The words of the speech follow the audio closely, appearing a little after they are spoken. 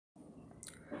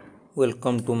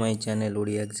Welcome to my channel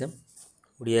Odia exam.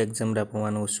 Odia exam रे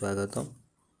आपन स्वागत।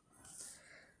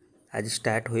 आज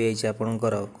स्टार्ट हो जाइए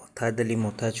आपणकर कथा देली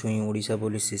मथा छुई ओडिशा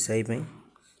पुलिस एसआई पे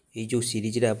ये जो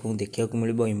सीरीज रे आपको देखा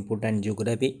मिल important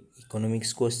geography,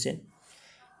 economics question,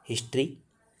 history,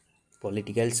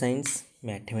 political science,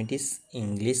 mathematics,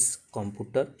 English,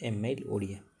 computer, MIL,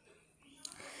 Odia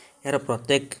यार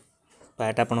प्रत्येक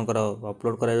पार्ट आपणकर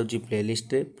अपलोड करा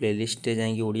प्लेलिस्ट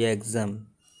जाइए Odia exam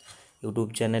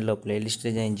YouTube channel playlist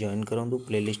रे जाए जॉइन करूँ,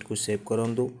 प्लेलिस्ट को सेव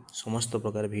करूँ। समस्त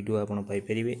प्रकार वीडियो आपन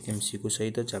पाइपर एमसीक्यू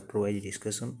सहित चैप्टर वाइज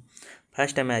डिस्कशन।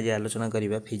 फास्ट आम आज आलोचना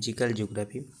करवा physical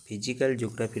geography. Physical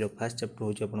geography fast chapter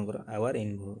हूँ आपंकर आवर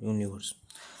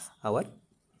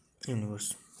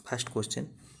यूनिवर्स। फास्ट क्वेश्चन,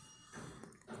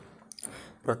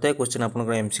 प्रत्येक क्वेश्चन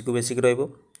आपंकर एमसीक्यू बेसिक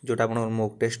रोटा आप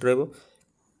मॉक टेस्ट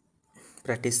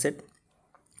प्रैक्टिस सेट,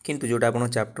 किंतु जोटा आप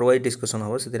चैप्टर वाइज डिस्कसन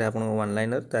हम से आप वन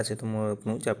लाइनर ता सहित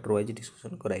मुझे चैप्टर वाइज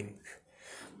डिस्कसन कराइबी।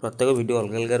 प्रत्येक वीडियो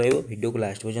अलग अलग वीडियो को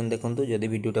लास्ट पर्यटन देखूँ। जदि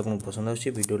वीडियो आपको पसंद आए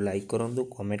वीडियो लाइक करूँ,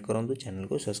 कमेंट करूँ, चैनल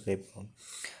को सब्सक्राइब करूँ।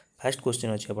 फास्ट क्वेश्चन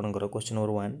अच्छे आपंकर क्वेश्चन नंबर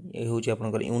 1 ये हूँ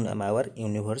आपंकर our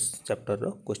universe chapter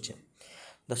question.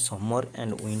 The summer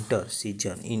and winter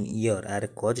season in year are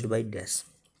caused by dash.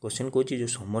 Question कौन जो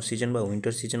समर सीजन बा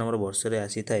विंटर सीजन आम वर्ष में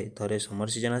आसी थाए, थे समर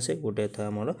सीजन आसे, गोटे था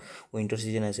आम विंटर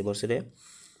सीजन आसे। वर्ष में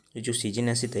जो सीजन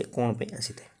आसी थाए कौन पे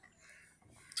आसी थाए?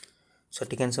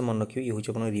 सठिक आंसर मन रखिए। ये हूँ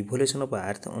आप revolution of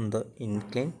earth on the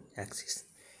incline axis,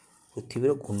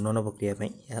 पृथ्वीर घूर्णन प्रक्रिया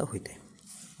यह होता है।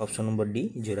 ऑप्शन नंबर डी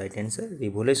जो right answer,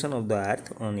 revolution of the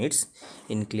earth on it's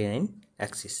incline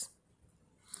axis.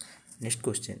 Next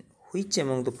question, which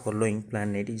among the following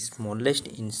planet is smallest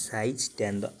in size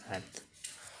then the earth.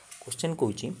 Question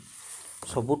कौन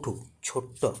सबुठू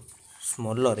छोट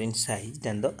smaller in size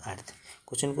then the earth.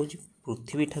 Question कौन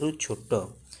पृथ्वी ठारू छोट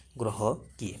ग्रह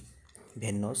किए?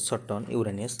 Venus, Saturn,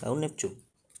 Uranus आउ Neptune.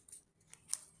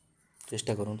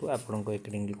 चेष्टा करूँ आपण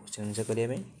अकॉर्डिंगली क्वेश्चन आंसर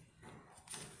करने।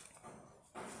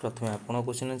 प्रथम आप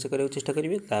क्वेश्चन आंसर करने चेष्टा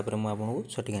करेंगे, तापर मुझे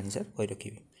सठिक आंसर कही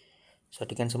रखी।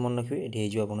 सठिक आंसर मन रखिए,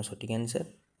 ये आप सठिक आंसर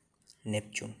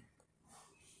नेपच्यून।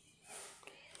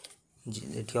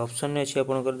 ये ऑप्शन अच्छी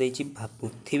आपंकर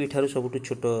पृथ्वी ठारू सबुठ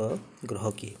छोट ग्रह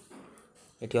किए?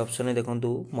 ये ऑप्शन में देखो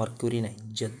मर्क्यूरी ना।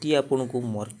 जदि आपन को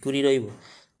मर्क्यूरी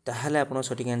रहा आप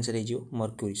सठिक आंसर हो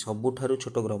मर्क्यूरी। सबुठारु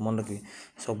छोट ग्रह मन रखिए,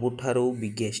 सबुठारु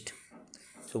बिगेस्ट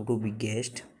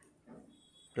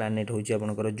प्लैनेट हूँ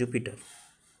आपंकर जुपिटर,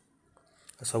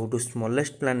 सबुठू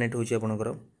स्मॉलेस्ट प्लैनेट हूँ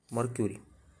आपंकर मर्क्यूरी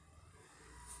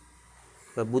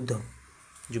बुध,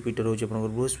 जुपिटर हूँ आपंकर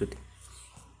बृहस्पति।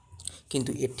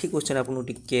 किंतु एठी क्वेश्चन आपको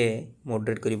टिके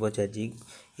मॉडरेट कर पचार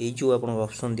जो आप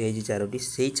ऑप्शन दिखाई चारोटी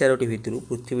से चारोटी भितर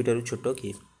पृथ्वी ठारू छोट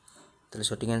किए? तो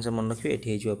सठिक आंसर मन रखिए,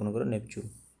 ये आपंकर नेपच्यून।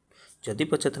 जदि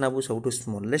पचार आपको सब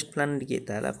स्मॉलेस्ट प्लैनेट किए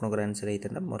ताल आपंकर आंसर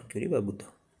होता मर्क्यूरी बा बुध।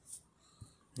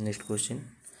 Next question,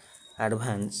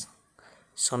 advance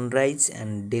sunrise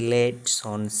and delayed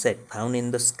sunset found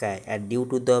in the sky are due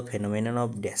to the phenomenon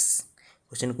of dash.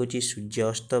 Question कौन सूर्य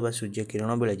अस्त व सूर्य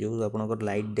किरण बेले जो आपंकर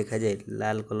लाइट देखा जाए,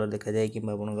 लाल कलर देखा जाए, कि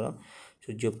आपंकर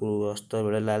सूर्य अस्त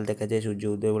बेले लाल देखा जाए, सूर्य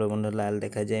उदय बेले लाल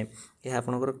देखा जाए, यह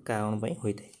आपंकर कारण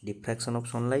होता है? Diffraction of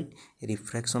sunlight,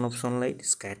 refraction of sunlight,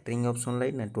 scattering of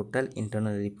sunlight ना total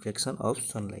internal reflection of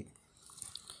sunlight.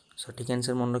 सठिक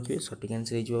आंसर मन रखिए, सठिक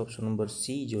आंसर हो ऑप्शन नंबर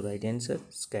सी जो right answer,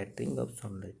 scattering of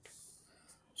sunlight.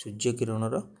 सूर्य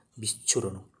किरणर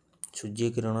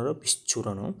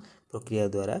विच्छुरण प्रक्रिया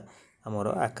द्वारा आमर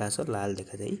आकाश लाल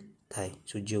देखा जाई थाए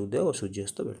सूर्य उदय और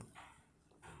सूर्यास्त बेले।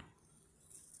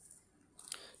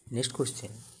 Next question,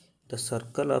 the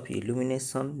circle of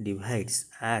illumination divides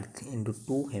earth into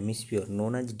two hemisphere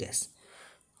known as dash.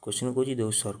 Question कौन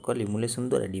जो सर्कल इल्यूमिनेशन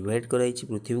द्वारा डिवाइड कराई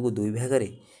पृथ्वी को दुई भाग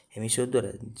में हेमिस्फीयर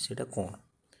द्वारा, सेटा कौन?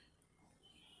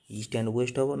 ईस्ट एंड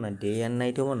वेस्ट हम ना, डे एंड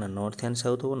नाइट हम ना, नॉर्थ एंड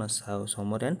साउथ हम ना,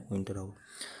 समर एंड विंटर हम?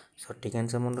 सठिक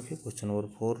आंसर मन रखिए, question number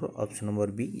 4 option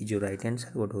number B जो राइट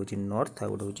आंसर। गोटे हूँ नॉर्थ आ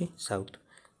गोटे हूँ साउथ,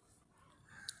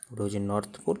 गोटे हूँ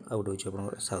नॉर्थ पोल आ गोटे हूँ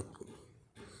आप साउथ पोल,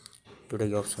 जोटा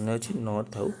कि ऑप्शन में अच्छी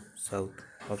नॉर्थ आउ साउथ,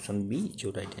 ऑप्शन बी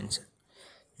जो राइट आंसर।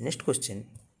 नेक्स्ट क्वेश्चन,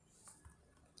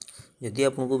 यदि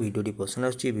आपको वीडियो पसंद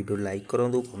आसुच्छी वीडियो लाइक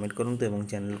करूँ, कमेंट करूँ और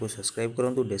चैनल को सब्सक्राइब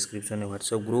करूँ। डिस्क्रिप्शन में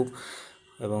व्हाट्सएप ग्रुप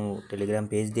एवं टेलीग्राम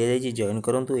पेज दि जाए जॉइन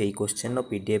करूँ। यही क्वेश्चन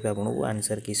पीडीएफ आपको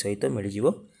आंसर की सहित मिल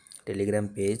जाव टेलीग्राम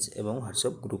पेज एवं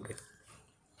व्हाट्सएप ग्रुप रे।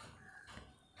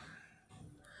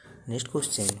 Next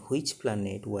question, which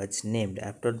planet was named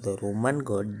after the Roman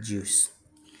God juice.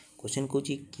 Question कौन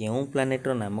क्यों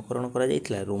प्लैनेटर नामकरण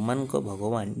करा रोमान को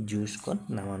भगवान ज्यूस को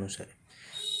नामानुसार?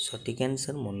 सठिक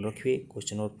आंसर मन रखिए,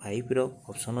 क्वेश्चन नंबर 5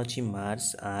 ऑप्शन अच्छी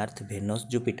मार्स, अर्थ, भेनस,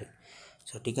 जुपिटर।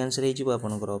 सठिक आंसर हो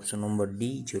आपनकर ऑप्शन नंबर डी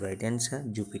जो राइट आंसर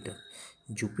जुपिटर।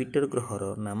 जुपिटर ग्रहर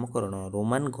नामकरण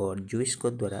रोमान गॉड जूइस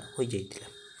द्वारा हो जाइथिला।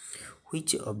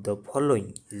 Which of the following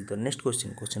is the next question,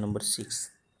 question number 6।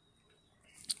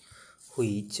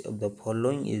 Which of the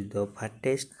following is the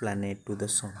फाटेस्ट planet to the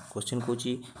sun. Question कहूँ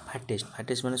फाटेस्ट,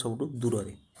 फाटेस्ट माने सबुठु दूर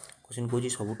रे। Question कहूँ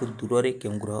सबुठु दूर रे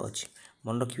केउ ग्रह अछि।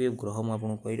 मन रखिए ग्रह मु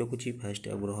आपन कहि रखुची। फास्ट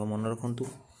ग्रह मन रखंतु।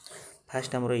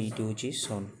 फास्ट हमर इटी होची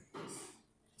सन।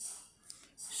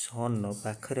 सन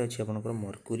पाखरे अच्छे आपनकर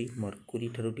मर्क्यूरी, मर्क्यूरी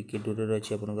ठारू टिके दूर रे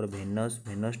अच्छे आपनकर वेनस,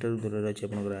 वेनस ठारू दूर रे अच्छे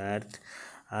आपनकर अर्थ,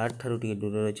 अर्थ ठारू टिके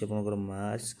दूर रे अच्छे आपनकर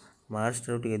मार्स, मार्स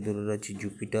ठारू टिके दूर रे अच्छे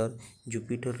जुपिटर,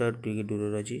 जुपिटर ठारू टिके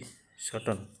दूर रे अच्छे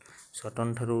सटर्न,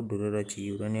 सटर्न ठारू दूर रे अच्छे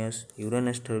यूरेनस,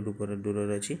 यूरेनस ठारू दूर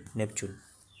रे अच्छे नेपच्यून।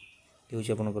 ये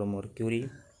होची आपनकर मर्क्यूरी,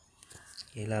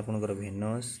 एला आपनकर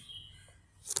वेनस,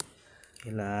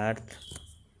 एला अर्थ,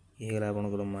 ये गला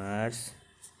आपनकर मार्स,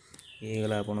 ये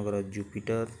गला आपनकर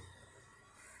जुपिटर,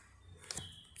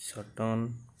 सटर्न,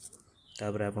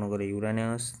 तापर आपनकर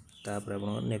यूरेनस, तापर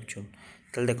आपनकर नेपच्यून।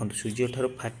 ताले देखंतु सूर्य ठारो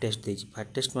फाटेस्ट देछि।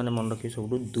 फाटेस्ट माने मन रखियो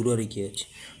सबुठु दूर रे किए अछि।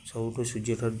 सबुठु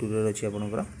सूर्य ठारो दूर रे अछि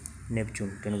आपनकर नेपच्यून।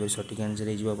 तेन सठिक आंसर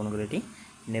हे जिवो आपनकर एठी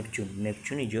Neptune.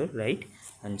 Neptune is your right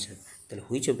answer. ताले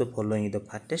which of the following is the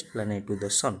फाटेस्ट planet to the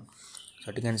सन।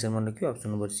 सठिक आंसर मन रखियो option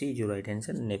number C is your right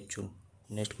answer Neptune.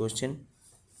 Next question.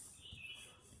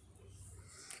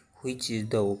 Which is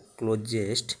the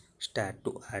closest star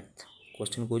to earth।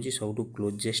 Question कहूँ सबुठु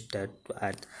closest star to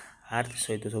earth. अर्थ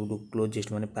सहित सबुठु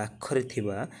closest माने पाखरे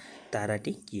थिबा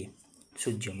ताराटी किए?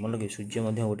 सूर्य। मन रखिए सूर्य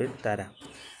मध्य गोटे तारा।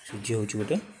 सूर्य हूँ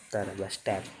गोटे तारा बा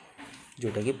स्टार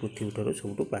जोटा कि पृथ्वी ठार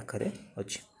सबुठु पाखरे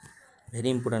अच्छे। वेरी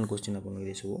इंपोर्टेंट क्वेश्चन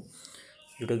आपन सब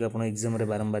जोटा कि आप एग्जाम रे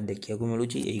बारंबार देखा मिलूँ।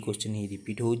 यही क्वेश्चन ही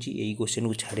रिपीट होची। यही क्वेश्चन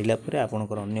को छाड़िला परे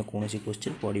आपनकर अन्य कोनोसी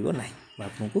क्वेश्चन पड़िबो नाही। मैं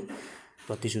आपको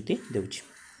प्रतिश्रुति देउची।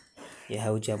 यह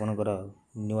हूँ आपनकर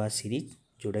नुआ सीरीज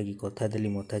जोटा कि कथा देली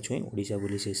मथा छुई ओडिशा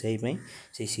पुलिस एसआई पई।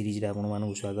 से सीरीज रे आपन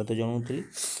मानक स्वागत जणाउतली।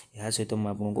 यह सहित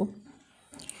मैं आपको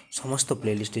समस्त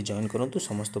प्लेलिस्ट जॉइन करंतु।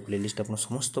 समस्त प्लेलिस्ट आप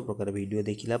समस्त प्रकार वीडियो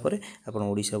देखिला परे आपन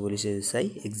ओडिशा पुलिस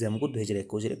एसआई एग्जाम को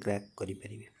 2021 रे क्रैक करि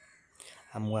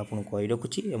परिबे। मुझे आपको कही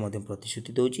रखुची ए मध्य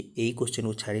प्रतिश्रुति दूची। यही क्वेश्चन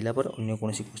को छाड़िला पर अन्य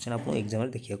कौन क्वेश्चन आपको एग्जाम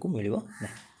देखा मिलिबो ना।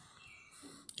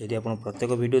 यदि आप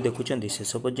प्रत्येक वीडियो देखुं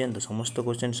शेष पर्यंत समस्त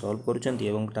क्वेश्चन सॉल्व करुँच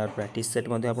तार practice set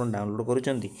download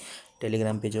करुँच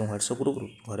Telegram page और व्हाट्सएप ग्रुप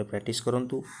घरे प्रैक्टिस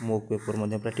करूँ। मॉक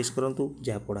पेपर प्रैक्टिस करूँ।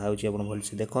 जहाँ पढ़ा आप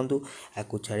भलसे देखूँ।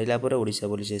 आपको छाड़िला ओडिशा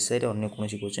पुलिस एसआई रे अन्य कौन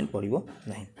क्वेश्चन पड़ो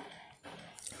ना।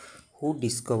 Who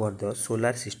discover the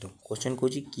solar system. Question कहूँ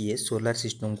किए सोलार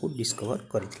सिस्टम को डिस्कवर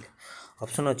करथिले।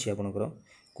 ऑप्शन अच्छी आपनकर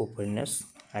कोपर्निकस,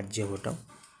 आर्यभट्ट,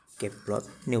 केपलर,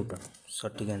 न्यूटन।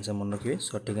 सठिक आंसर मन रखिए।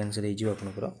 सठिक आंसर हो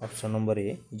आपनकर option number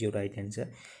A is your right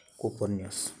answer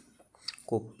Copernicus.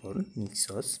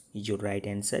 Copernicus is your right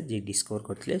answer J discover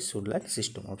करथिले solar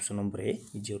system. Option number A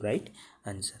is your right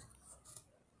answer.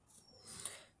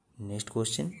 Next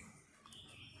question.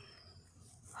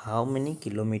 How many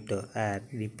kilometre are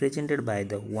represented by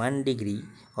the 1 degree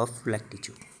of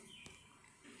latitude.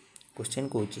 Question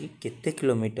कहूँ केते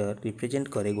kilometre represent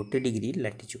करे गोटे degree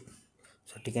latitude.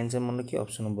 सठिक answer मन रखिए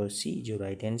option number C जो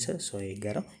right answer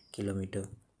 111 kilometre.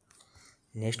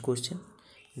 Next question.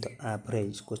 The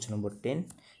average, question number 10,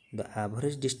 the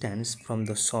average distance from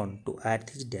the sun to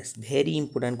earth is dash. Very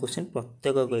important question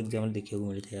प्रत्येक exam देखा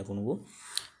मिलता है आपको।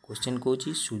 क्वेश्चन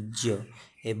कहूँ सूर्य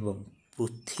एवं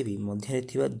पृथ्वी मध्य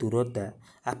थिबा दूरता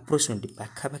अप्रोक्सीमेटली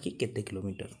पाखापाखि केते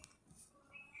किलोमीटर।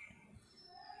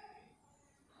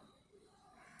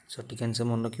 सठिक आंसर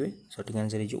मन रखिए। सठिक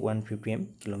आंसर इज 150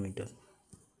 किलोमीटर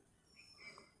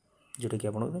जोटा कि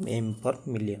आप एम फॉर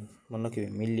मिलियन मन रखिए।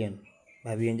 मिलियन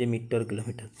भाविए मीटर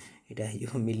किलोमीटर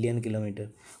यहाँ मिलियन किलोमीटर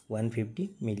 150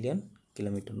 मिलियन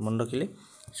किलोमीटर मन रखिले।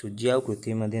 सूर्य और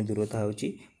पृथ्वी मध्य दूरता होची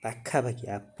पाखापाखि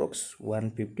approx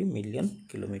 150 million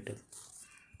kilometre.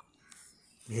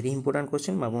 Very important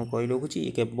question मैं आपको कही रखुची।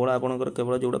 केवल आपंकर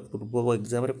केवल जोड़ा पूर्व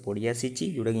एग्जाम पढ़ी आसी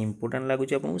जोटा कि इंपोर्टेंट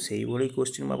लगुच आपको से भाई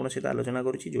क्वेश्चन मुझे सहित आलोचना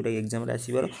करुँच जोटा कि एग्जाम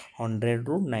आसबार 100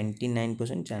 ରୁ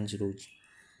 99% चांस रोच।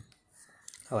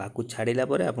 आपको छाड़िला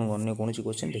आपको अन्य कौन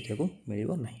क्वेश्चन देखा मिल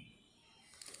ना।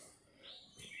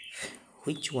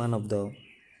 Which one of the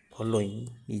following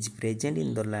is present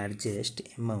in the largest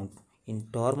amount in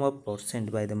term of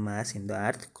percent by the mass in the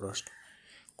earth crust।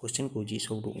 Question कहूँ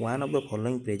सब one of the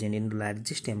following present in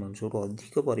largest amount सब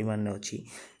अधिक परिमाण अच्छी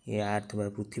अर्थ बा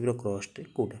पृथ्वी crust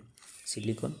कौटा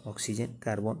silicon, oxygen,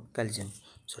 carbon, calcium.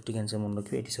 सठिक answer मन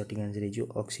रखिए। ये सठिक आंसर हो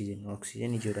oxygen.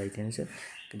 Oxygen is your right answer.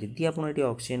 जदि आप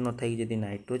ऑक्सीजन न थी जब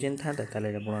नाइट्रोजेन था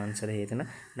आप आंसर होता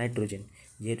नाइट्रोजेन।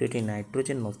 जेहेतु ये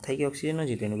नाइट्रोजेन न थी ऑक्सीजन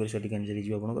अच्छी तेणुक सठिक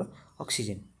आंसर हो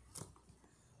oxygen.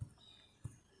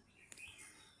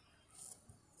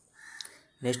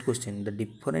 Next question the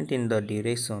different in the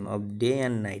duration of day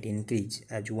and night increase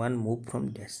as one move from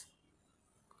dash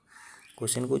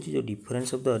question कौन जो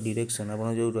डिफरेन्स ऑफ द डायरेक्शन आप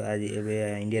जो आज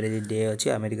इंडिया रे डे अच्छे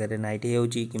अमेरिका रे नाइट हो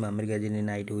कि अमेरिका जे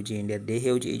नाइट हो इंडिया डे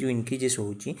हो जो इनक्रीजेस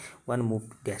हो वन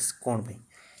मूव डैश कौन पे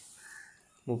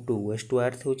move to waste to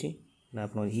earth हो ना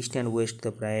आप ईस्ट एंड वेस्ट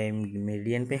तो प्राय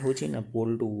मेरिडियन पे हो ना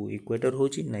पोल टू इक्वेटर हो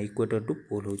ना इक्वेटर टू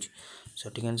पोल हो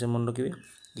सठिक आंसर मन रखिए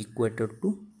equator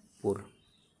to pole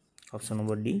option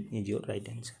number D is your right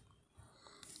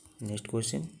answer next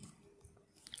question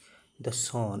the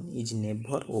sun is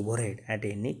never overhead at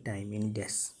any time in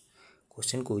dash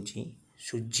question कौन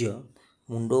सूर्य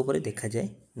मुंड उपर देखा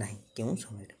जाए ना क्यों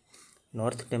समय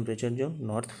north temperature zone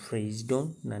north freeze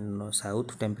zone ना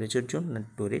साउथ टेम्परेचर जोन ना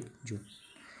टोरेट जोन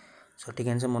सठिक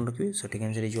आंसर मन रखिए सठिक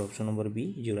answer is option number B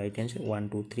जो right answer 1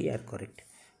 2 3 are correct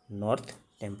north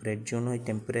temperate zone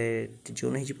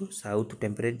हो साउथ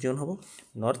टेम्परेट जोन हम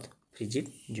नॉर्थ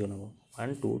फ्रिजिड जोन हम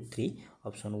 1 2 3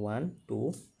 ऑप्शन 1 2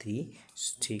 3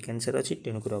 ठीक आंसर अच्छी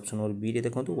तेणुक ऑप्शन नंबर बी रे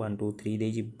देखो 1 2 3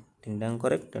 दे तीन time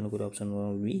correct तेणुक option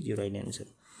number B जो राइट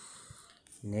आंसर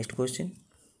नेक्स्ट क्वेश्चन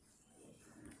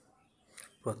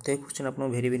प्रत्येक क्वेश्चन आप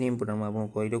भेरी भेरी इंपोर्टेंट मुझे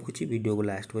आपको कही रखुच्छी वीडियो को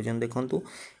लास्ट पर्यटन देखूँ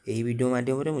यही वीडियो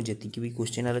माध्यम मुझे जी भी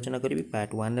क्वेश्चन आलोचना करी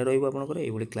पार्ट 1 रे रहा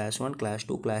ये क्लास 1 क्लास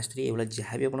 2 क्लास 3 ये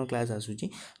जहाँ भी आप क्लास आसूँ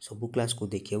सब क्लास को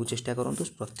देखा चेष्टा करूँ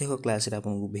प्रत्येक क्लास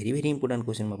आपको भेरी भेरी इंपोर्टेंट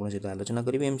क्वेश्चन सहित आलोचना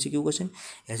करी एमसीक्यू क्वेश्चन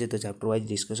या सहित चैप्टर वाइज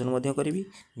डिस्कसन करी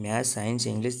मैथ साइंस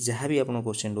इंग्लिश जहाँ भी आप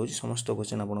क्वेश्चन रोज समस्त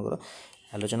क्वेश्चन आपंकर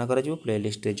आलोचना करा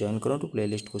प्लेलिस्ट रे जॉइन करूँ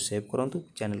प्लेलिस्ट को सेव करूँ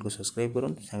चैनल को सब्सक्राइब करूँ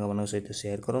सांग सहित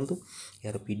शेयर करूँ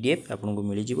यार पीडीएफ आपको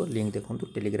मिल जाव लिंक देखो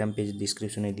टेलीग्राम पेज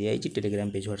डिस्क्रिप्शन में दिखाई टेलीग्राम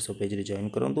पेज व्हाट्सएप पेज रे जॉइन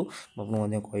करूँ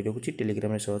मुझे कही रखुच्छी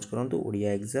टेलीग्राम में सर्च करूँ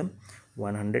ओडिया एग्जाम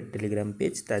 100 टेलीग्राम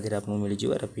पेज तादेह आपको मिल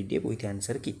जाव यार पीडीएफ विथ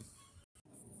आंसर की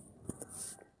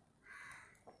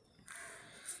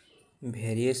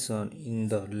variation in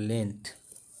the length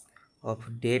of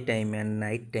daytime and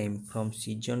night time from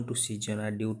season to season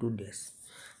are due to dash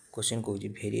question कौन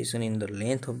variation in the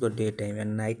length of the day time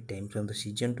and night time from the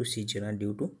season two season are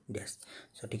due to dash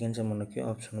सठिक answer मन रखिए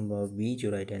option number B जो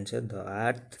right answer the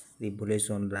earth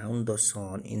revolution round the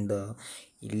sun in the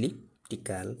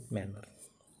elliptical manner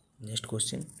next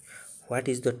question what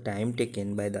is the time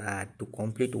taken by the earth to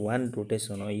complete one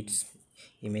rotation of its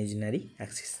imaginary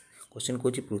axis question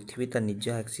कौन पृथ्वी ता निज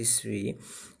axis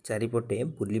चारिपटे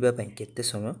बुलवाई केते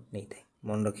समय नहीं था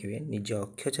मन रखिए निज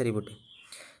अक्ष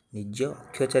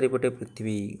चारिपटे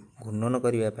पृथ्वी घूर्णन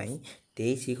करने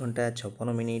 23 घंटा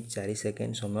 56 मिनिट 4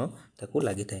 सेकेंड समय ताकू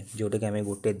लगी था जोटा कि आम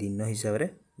गोटे दिन हिसाब से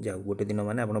जाऊ गोटे दिन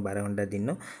माने आप 12 घंटा दिन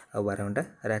आ 12 घंटा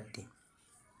राति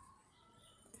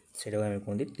से आम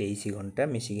कहते 23 घंटा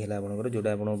मिसिक आपंकर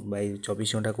जोटा आप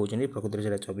 24 घंटा कहते प्रकृति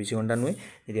में 24 घंटा नुहे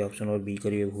यदि ऑप्शन नंबर बी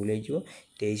करेंगे भूल हो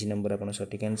 23 नंबर आप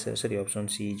सठिक आंसर सरी ऑप्शन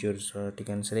सी जो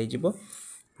सठिक आंसर हो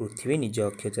पृथ्वी निज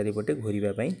अक्ष चारिपटे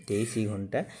घूरवाई 23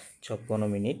 घंटा 56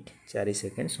 मिनिट 4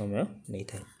 सेकेंड समय नहीं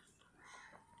था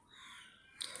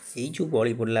यही जो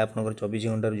बड़ी पड़ा आप 24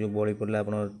 घंटार जो बड़ी पड़ा आप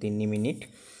 3 मिनिट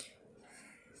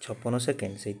 56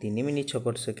 सेकेंड से 3 मिनिट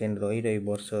 56 सेकेंड रही रही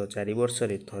वर्ष 4 वर्ष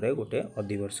थे गोटे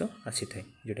अधिवर्ष आसी था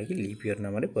जोटा कि लीप ईयर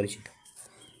नाम परिचित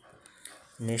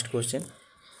next question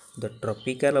the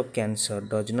tropical of cancer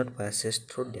does not passes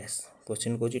through dash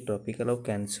question कौन ट्रॉपिकल ऑफ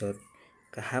कैंसर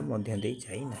कहा मध्य दे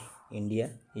जाई ना इंडिया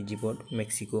इजिप्ट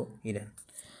मेक्सिको ईरान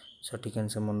सठिक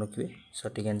आंसर मन रखिए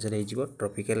सठिक आंसर हो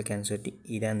ट्रॉपिकल कैंसर टी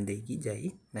ईरान दे की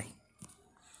जाई ना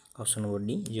ऑप्शन नंबर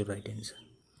डी जो right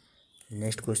answer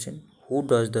next question who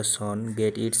does the sun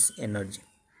gate it's energy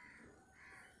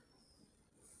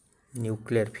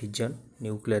nuclear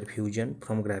fusion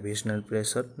from gravitational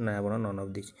pressure ना आप नन ऑफ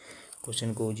दिस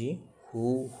क्वेश्चन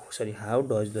कौन how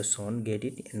does the sun get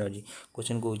it energy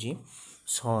question कौन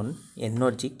sun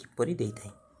energy किपरि दे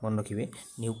थाए मन रखिए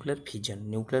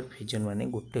nuclear fusion माने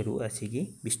गोटे रु आसिकी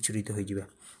विच्छुरित हो जावा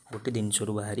गोटे जिनस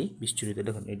बाहरी विच्छुरित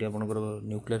देखो ये आपंकर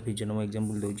न्यूक्लियर फ्यूजन मैं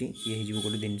एग्जांपल दूसरी ये हो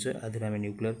गोटे जिनस आधे आम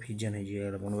न्यूक्लियर फ्यूजन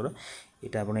होकर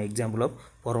यहाँ आप एग्जांपल ऑफ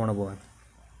परमाणु बम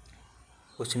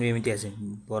क्वेश्चन भी एमती आसे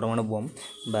परमाणु बम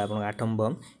बा atom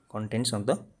bomb contains of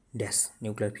the dash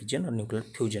nuclear fusion और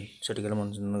न्यूक्लियर फ्यूजन सटिकल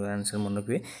आंसर मन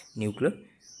रखिए न्यूक्लियर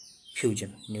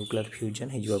फ्यूजन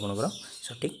हो आपंकर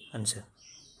सठिक answer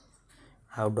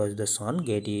how does the sun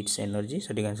gate it's energy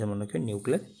सठिक आंसर मन रखिए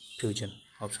nuclear fusion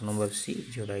option number C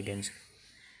जो राइट आंसर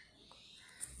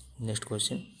नेक्स्ट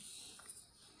क्वेश्चन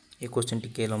ये क्वेश्चन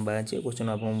टी लंबा अच्छे क्वेश्चन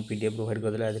आप पीडीएफ प्रोवाइड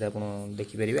करदे आदि आप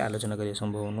देखिपारे आलोचना करने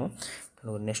संभव नुह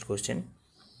तेणु नेक्स्ट क्वेश्चन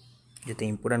जिते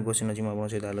इंपोर्टेंट क्वेश्चन अच्छी मुझे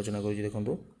सहित आलोचना करुँच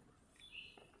देखो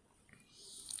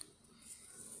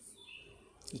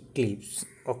Eclipse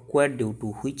acquired due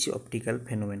to which optical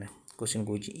phenomena question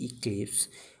कौन Eclipse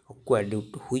acquired due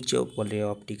to which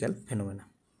optical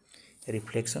phenomena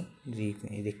reflection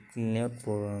rectilinear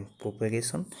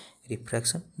propagation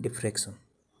refraction diffraction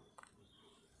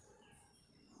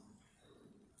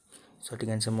सठिक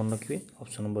आंसर मन रखिए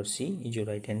option number C is your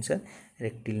right answer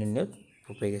rectilinear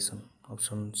propagation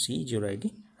option C is your right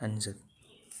answer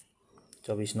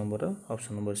 24 number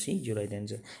option number C is your right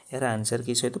answer यार answer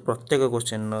की सहित प्रत्येक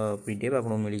question PDF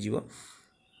आपको मिल जाव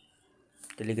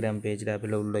Telegram page रे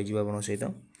अवेलेबल रही आप सहित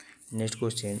next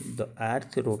question the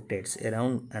earth rotates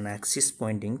around an axis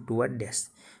Poynting toward dash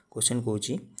question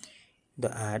कौन the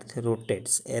earth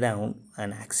rotates around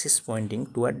an axis Poynting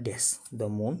toward dash the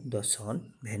moon the sun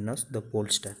Venus the pole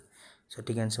star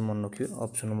सठिक answer मन रखिए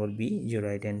option number B is your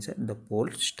right answer the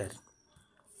pole star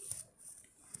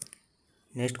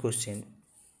next question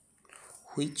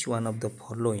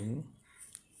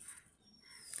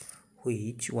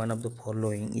which one of the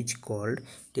following is called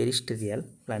terrestrial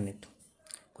planet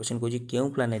question कौन क्यों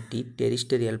planet T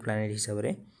terrestrial planet हिसाब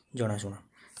से जनाशुना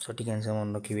सठिक answer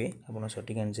मन रखिए आप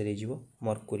सठिक आंसर हो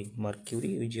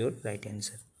mercury is your right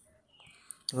answer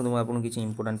देखो मुझे आपको किसी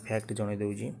इंपोर्टेंट फैक्ट जन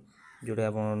दूसरी जोटा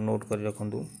आप नोट कर रखु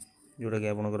जोटा कि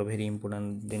आपंकर भेरी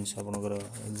इंपोर्टेंट जिनस आपंकर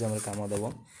एग्जाम काम देव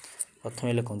प्रथम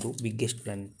लिखु बिगेस्ट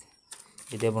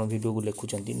प्लानेट जब आप वीडियो को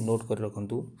लिखुंट नोट कर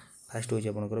रखु फास्ट हूँ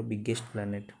आपंकर बिगेस्ट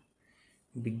प्लानेट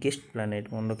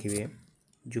मन रखिए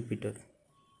जुपिटर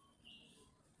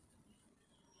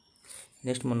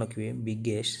नेक्स्ट मन रखिए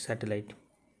बिगेस्ट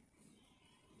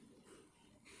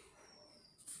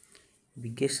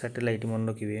सैटेलाइट मन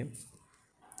रखिए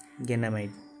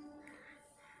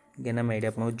गेनामाइड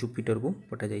आप जुपिटर को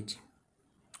पठा जाए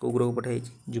कौ ग्रह को पठा जाए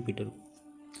जुपिटर को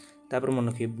तापर मन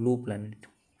रखिए ब्लू प्लानेट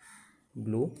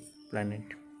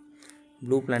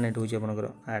हूँ आपंकर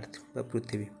अर्थ बा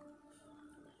पृथ्वी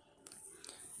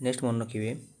नेक्स्ट मन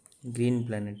रखिए ग्रीन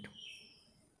प्लानेट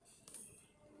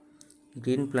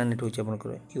हूँ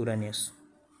आपंकर यूरानियस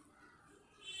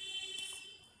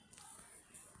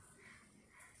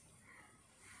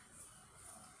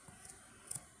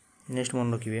नेक्स्ट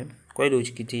मन रखिए कहीदे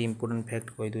किसी इंपोर्टेंट फैक्ट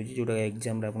कहीदे जोटा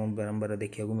एग्जाम आप बारंबार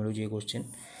देखा मिलूँ ये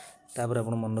क्वेश्चन तापर आप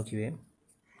मन रखिए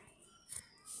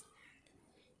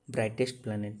ब्राइटेस्ट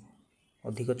प्लानेट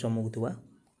अधिक चमकुवा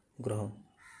ग्रह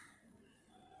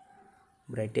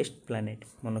ब्राइटेस्ट प्लानेट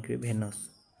मन रखिए भेनस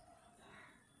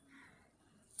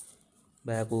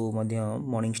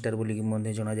मॉर्निंग स्टार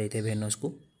बोलिकी जना जाए भेनस को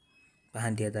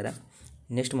पहांतिया तारा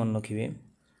नेक्स्ट मन रखिए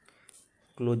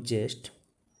closest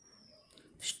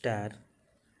star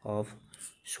of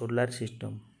solar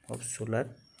system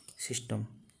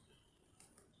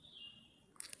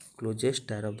closest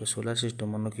star of the solar system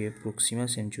मन रखिए प्रोक्सीमा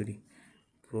सेंचुरी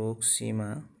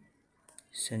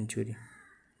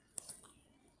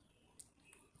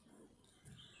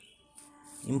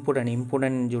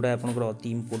इंपोर्टेंट जोड़ा आपंकर अति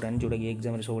इंपोर्टेंट जोटा कि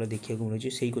एग्जाम सब देखा मिलूँ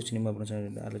से क्वेश्चन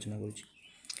मुझे आलोचना करुँच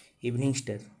इवनिंग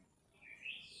स्टार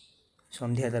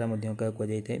संध्या तारा क्या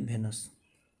कहुए Venus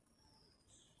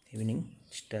evening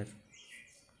star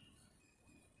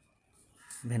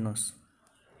Venus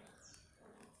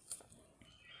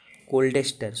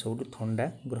coldest star सब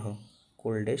ठंडा ग्रह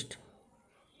कोल्डेस्ट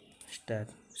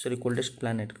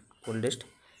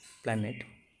प्लानेट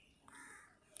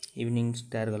इवनिंग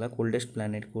स्टार गला कोल्डेस्ट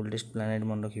प्लानेट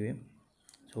मन रखिए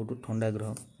सब ठंडा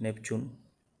ग्रह नेपच्यून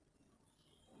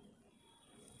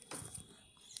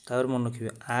तार मन रखिए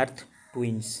अर्थ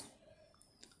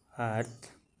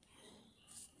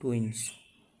ट्विन्स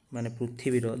माने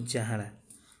पृथ्वीर जाहाड़ा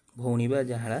भौणी बा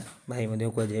जाहाड़ा भाई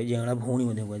कहुए जाहाड़ा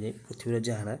भौणी कहुए पृथ्वीर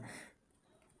जाहाड़ा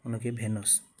मन रखिए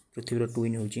भेनस पृथ्वीर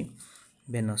ट्विन हूँ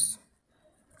भेनस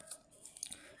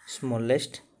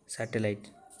स्मॉलेस्ट सैटेलाइट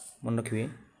मन रखिए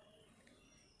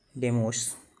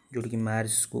डेमोस जोटा कि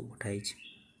मार्स को पठाई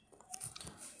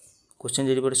क्वेश्चन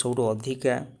जब सब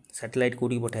अधिका सैटेलाइट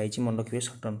कौटी पठाई मन रखिए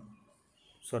सटन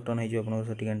हो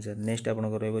सठिक आंसर नेक्स्ट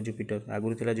आपंकर रहा जुपिटर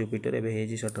आगुरी था जुपिटर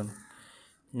एवं सटन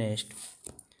नेक्स्ट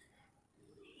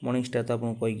मॉर्निंग स्टार तो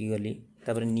आपको कहीकि गली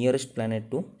तापर nearest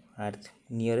planet to earth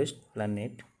nearest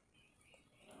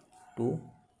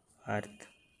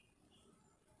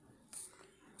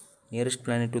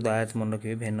planet to the earth मन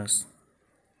रखिए भेनस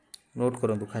नोट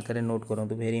करूँ खातार नोट करूँ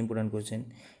very important question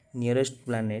nearest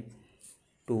planet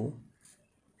to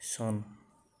sun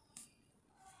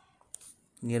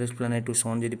nearest planet to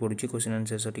सन जब पड़ुची क्वेश्चन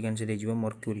आंसर सठिक आंसर हो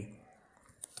मर्क्यूरी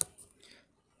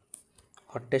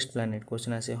हटेस्ट प्लानेट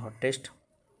क्वेश्चन आसे हटेस्ट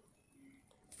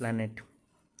प्लानेट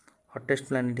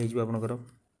हो आपंकर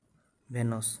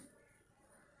भेनस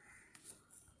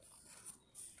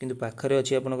किंतु पाखरे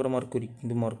अच्छी आपनकर मर्क्यूरी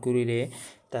किंतु मर्क्यूरी रे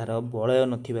तार बलय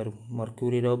नथिबारु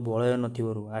मर्क्यूरी रो बलय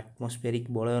नथिबारु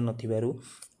एटमॉस्फेरिक बलय नथिबारु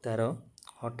तार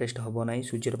हॉटेस्ट हबो नाही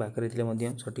सूर्यर पाखरे थिले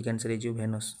मध्य सठिक answer is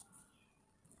Venus.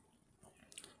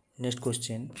 Next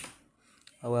question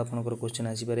आउ आपनकर क्वेश्चन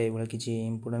आसी पारे एभला किछि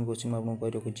इंपोर्टेंट क्वेश्चन आपन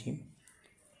कहि रखुछि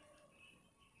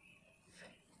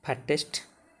फाटेस्ट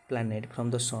planet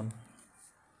from the sun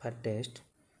फाटेस्ट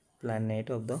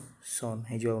planet of the सन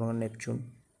हे जो आपन नेपच्यून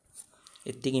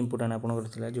एतिक इंपोर्टेंट आपन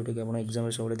थिला जोटा कि आपन एग्जाम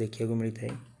रे सबले देखिया को मिली थाए।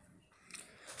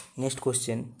 Next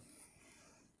question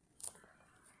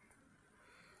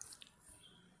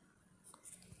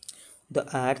the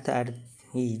earth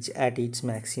is at its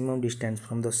maximum distance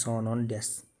from the sun on dash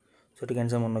सठिक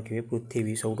आंसर मन रखिए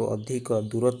पृथ्वी सबुठ अधिक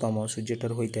दूरतम सूर्य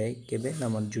ठार होता है केबे ना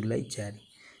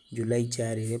जुलाई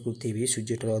 4 रे पृथ्वी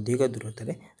सूर्य ठार अधिक दूरता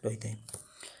रे रही है।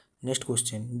 नेक्स्ट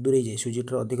क्वेश्चन दूरे जाए सूर्य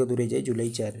ठार अधिक दूरे जाए जुलाई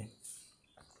 4 रे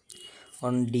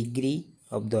on degree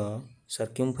of the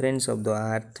circumference of the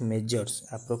earth measures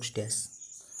approx dash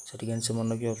सठिक आंसर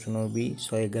मन रखिए option number B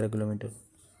 111 kilometre.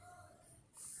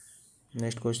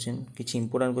 Next question किसी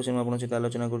इंपोर्टेंट क्वेश्चन आपन सहित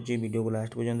आलोचना करुच्ची वीडियो को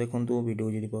लास्ट पर्यंत देखंतु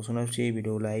वीडियो जदि पसंद आछी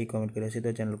वीडियो लाइक कमेंट करिया सहित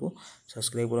चैनल को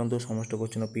सब्सक्राइब करंतु समस्त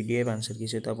क्वेश्चन पीडीएफ आंसर की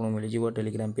सहित आपन मिल जिवो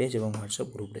टेलीग्राम पेज एवं व्हाट्सएप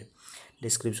ग्रुप रे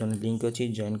डिस्क्रिप्शन लिंक अछि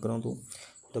जॉइन करंतु।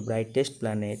 The brightest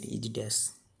planet is dash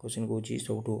question कहूँ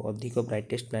सबुठु अधिक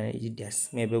ब्राइटेस्ट प्लैनेट इज डैश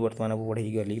मैं एबे वर्तमान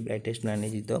पढ़ाई गली brightest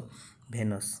planet is the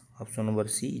Venus option number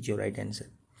C is your right answer.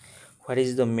 What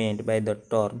is the meant by the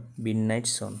term midnight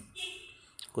sun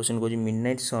question कहूँ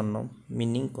midnight सन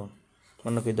meaning कौन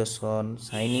मन रखिए the sun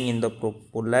shining in the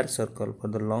polar circle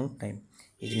for the long time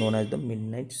is known as the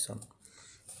midnight sun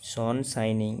sun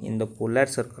shining in the polar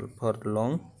circle for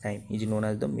long time is known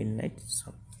as the midnight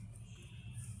sun.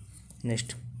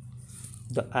 Next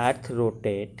the earth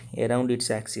rotate around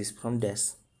its axis from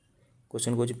dash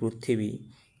question कहूँ पृथ्वी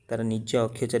तार निज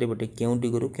अक्ष चारिपटे केउं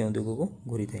दिगरु केउं दिग को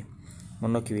घूरी थाए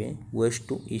मन रखिए वेस्ट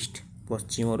टू ईस्ट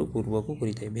पश्चिम रु पूर्व को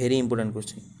घूरी थाए very important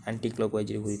question anti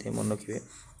clockwise रे घूरी थाए मन रखिए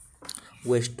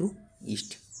वेस्ट टू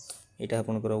ईस्ट यहाँ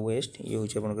आपनकर वेस्ट ये हूँ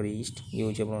आपनकर ईस्ट ये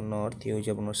हूँ आप नॉर्थ ये हूँ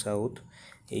आप साउथ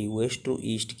ये वेस्ट टू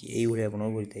ईस्ट की ये आप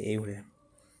घूरी थाए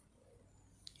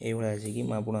ये आसिक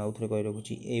मुझे आउ थे कही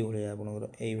रखुच्छी ये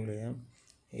आपनकर ये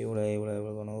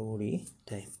घूरी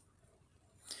थाए।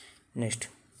 Next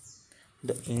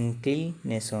the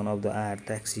inclination of the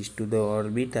earth axis to the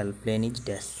orbital plane is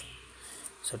dash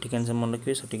सठिक आंसर मन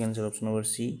रखिए सठिक answer option number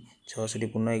C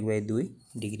 66.1/2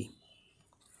 degree.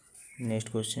 Next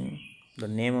question the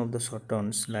name of the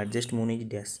सटर्न्स largest moon is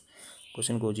dash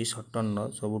question कहूँ सटर्न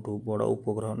सबुठु बड़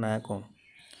उपग्रह ना कौन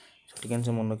सठिक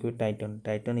आंसर मन रखिए Titan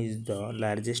Titan is the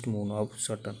largest moon of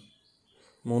Saturn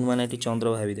moon माने चंद्र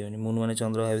भावीदेवेनि मून माने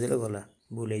चंद्र भावीदेले गला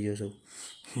भूल हो सब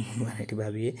मून माने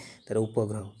भाविए तार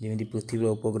उपग्रह जमी पृथ्वी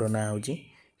उपग्रह ना हूँ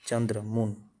चंद्र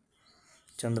मून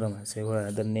चंद्रमा से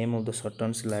the name of the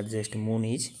सटर्न्स largest moon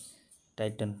is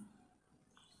Titan.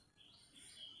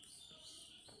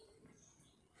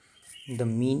 The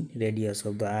mean radius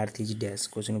of the earth is dash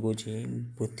question कहूँ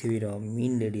पृथ्वी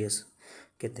मीन रेडियस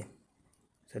केते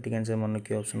सठिक आंसर मन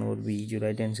रखिए ऑप्शन नंबर बी जो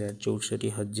right answer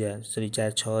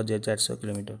 64,400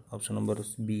 kilometre option number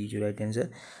B जो right answer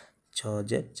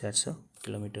 6,400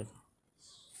 kilometre.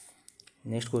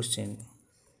 Next question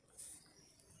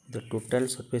the total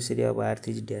surface area of earth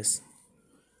is dash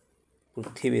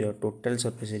Prithvi total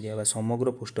surface area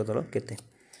समग्र पृष्ठतल केते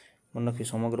मन रखिए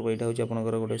समग्र यहाँ हूँ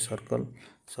आपंकर गोटे सर्कल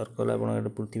सर्कल आप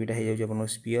पृथ्वीटा हो जाए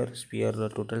spear spear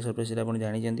total surface area आप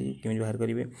जानते केमी बाहर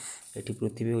करेंगे ये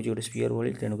पृथ्वी हूँ गोटे स्पीयर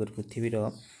भाई तेणुक पृथ्वी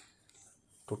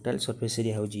टोटल सरफेस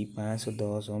एरिया हूँ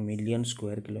 510 million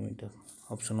square kilometre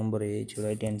option number A जो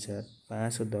right answer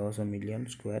 510 million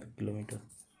square kilometre.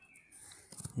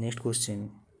 Next question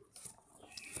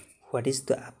what is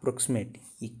the approximate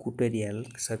equatorial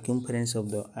circumference of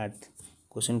the earth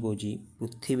question कहूँ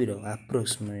पृथ्वी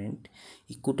अप्रोक्सीमेट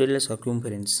इक्वेटोरियल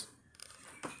सर्कमफरेंस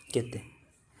केते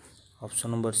ऑप्शन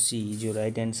नंबर सी जो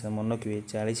right answer मन रखिए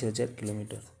 40,000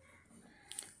 kilometre.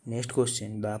 Next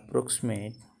question the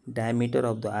approximate diameter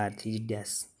of the earth is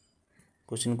dash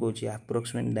question कहूँ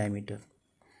approximate diameter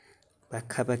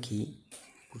पाखापाखि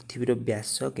पृथ्वी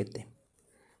व्यास केते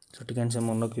सठिक answer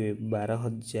मन रखिए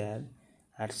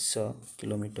 12,800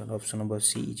 kilometre option number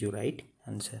C is your right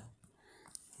answer.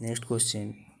 Next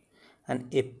question an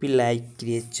AP like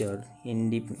creature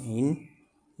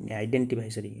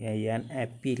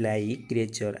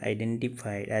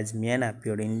identified as man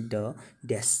appeared in the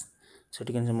dash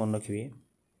सठिक answer मन रखिए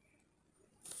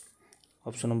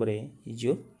option number A is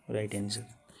your right answer.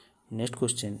 Next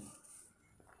question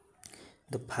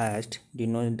the first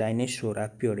dinosaur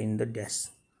appeared in the dash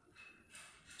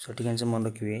सठिक answer मन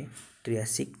रखिए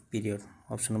Triassic period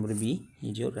option number B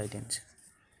is your right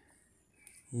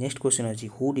answer. Next question अच्छी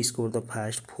who discover the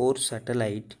fast 4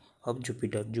 satellite of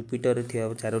Jupiter Jupiter थी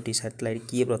 4टी satellite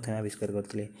किए प्रथम आविष्कार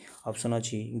करते option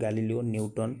अच्छी गैलीलियो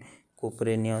न्यूटन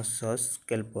कोपरनिकस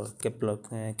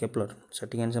केपलर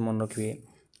सठिक आंसर मन रखिए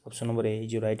ऑप्शन नंबर ए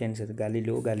जो राइट आंसर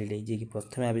गैलीलियो गैलीली जी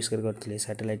प्रथम आविष्कार करते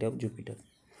satellite of Jupiter.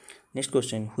 Next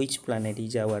question which planet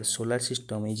is our solar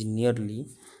system is nearly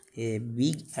a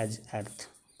big as earth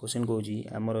question कौन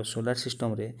आमर सोलार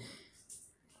सिस्टम रे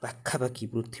पाखापाखि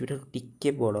पृथ्वी ठार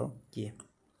टिके बड़ किए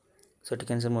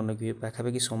सठिक आंसर मन रखिए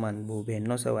पाखापाखि सामान बहु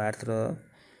भेनस और आर्थर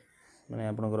माने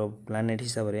आपनकर प्लैनेट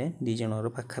हिसाब से दी जनर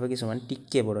पाखापाखि सामान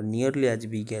टिके बड़ nearly as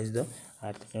big as the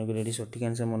earth तेणुकर ये सठिक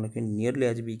आंसर मन रखिए nearly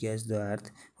as big as the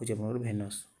earth हूँ आपनकर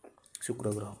भेनस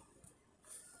शुक्र ग्रह।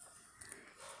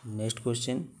 नेक्स्ट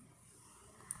क्वेश्चन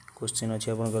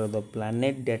अच्छे आपनकर the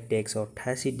planet that takes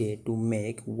 88 day to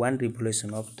make 1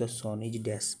 revolution of the sun is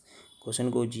dash question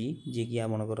कौन जी कि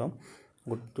आपनकर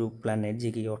गोटे प्लैनेट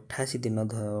जी कि 88 दिन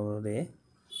धरे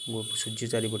सूर्य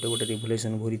चारिपटे गोटे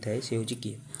रिवोल्यूशन घूरी थाए सी हूँ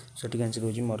किए सठिक आंसर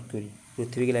हूँ मर्क्यूरी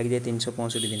पृथ्वी की लग जाए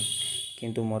 365 दिन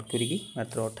किंतु मर्क्यूरी की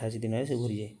मात्र 88 दिन से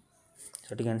घूरी जाए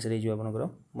सठिक आंसर हो आपनकर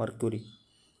मर्क्यूरी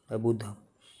बुध।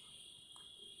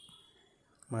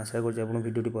 मैं आशा कर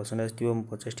भिडियो पसंद आसो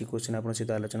 50टी क्वेश्चन आप सहित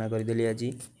आलोचना करदेली आज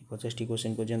 50टी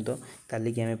क्वेश्चन पर्यंत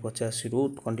काली आम 50 रु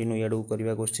कंटिन्यू याडू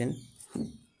करवा क्वेश्चन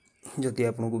जदि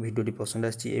आपको भिडियो पसंद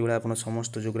आसड़ा आप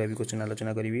समस्त जोग्राफी क्वेश्चन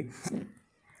आलोचना करी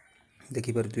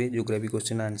देखिपे जोग्राफी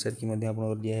क्वेश्चन आंसर की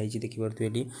दिखाई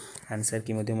देखिपे आंसर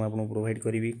की आपको प्रोवाइड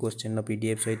करी क्वेश्चन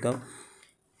पीडीएफ सहित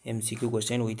एमसीक्यू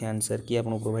क्वेश्चन विथ आंसर की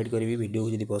आपको प्रोवाइड करी वीडियो को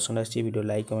जब पसंद आसी वीडियो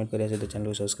लाइक कमेंट करें सहित चैनल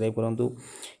को सब्सक्राइब करूँ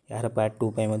यार पार्ट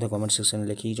 2 कमेंट सेक्शन में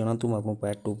लिखिक जनातु मुझे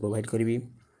पार्ट 2 प्रोवाइड करी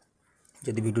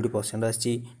जदि वीडियो पसंद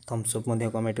आसी थम्सअप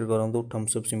कमेंट करूँ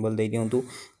थम्सअप सिंबल दे दिंतु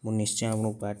मुझे निश्चय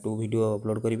आपको पार्ट 2 वीडियो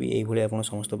अपलोड करी यही आप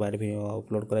समस्त पार्ट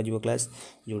अपलोड कर क्लास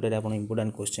जोटार आप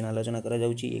इंपोर्टाट क्वेश्चन आलोचना करा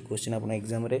क्वेश्चन आप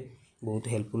एग्जाम बहुत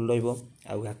हेल्पफुल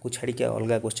रहा छाड़ी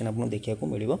अलग क्वेश्चन आपको देखा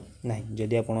मिल ना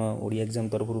जदि आप ओडिया एग्जाम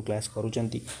तरफ क्लास करुँच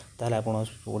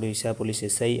ओडिशा पुलिस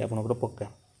एसआई आपंकर पक्का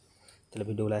तेल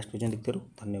वीडियो लास्ट पर्यंत देखते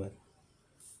धन्यवाद।